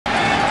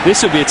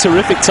This would be a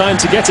terrific time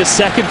to get a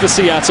second for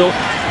Seattle.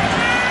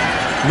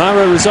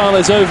 Mauro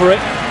Rosales over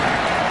it.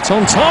 It's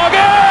on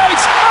target!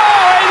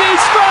 Oh, it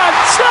is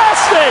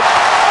fantastic!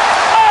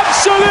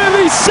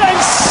 Absolutely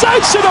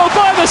sensational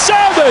by the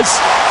Sounders!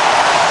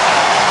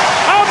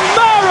 And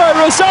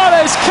Mauro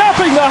Rosales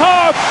capping the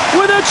half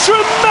with a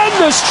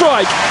tremendous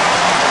strike.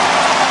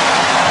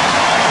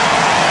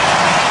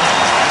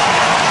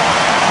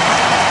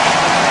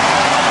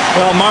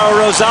 Well,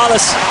 Mauro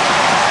Rosales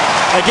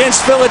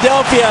against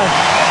Philadelphia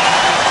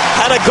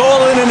had a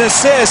goal and an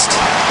assist,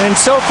 and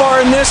so far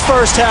in this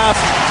first half,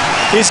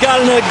 he's got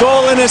a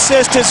goal and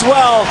assist as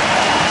well.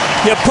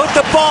 You put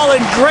the ball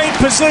in great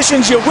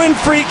positions, you win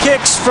free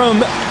kicks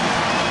from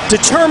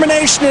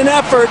determination and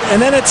effort,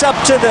 and then it's up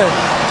to the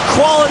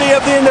quality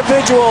of the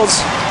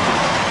individuals.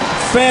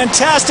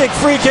 Fantastic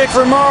free kick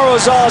for Mauro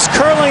Rosales,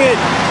 curling it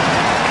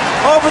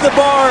over the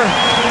bar,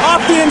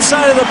 off the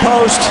inside of the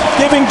post,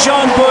 giving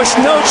John Busch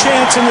no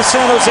chance in the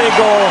San Jose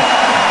goal.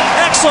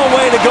 Excellent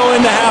way to go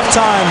into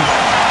halftime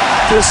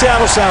for the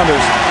Seattle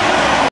Sounders.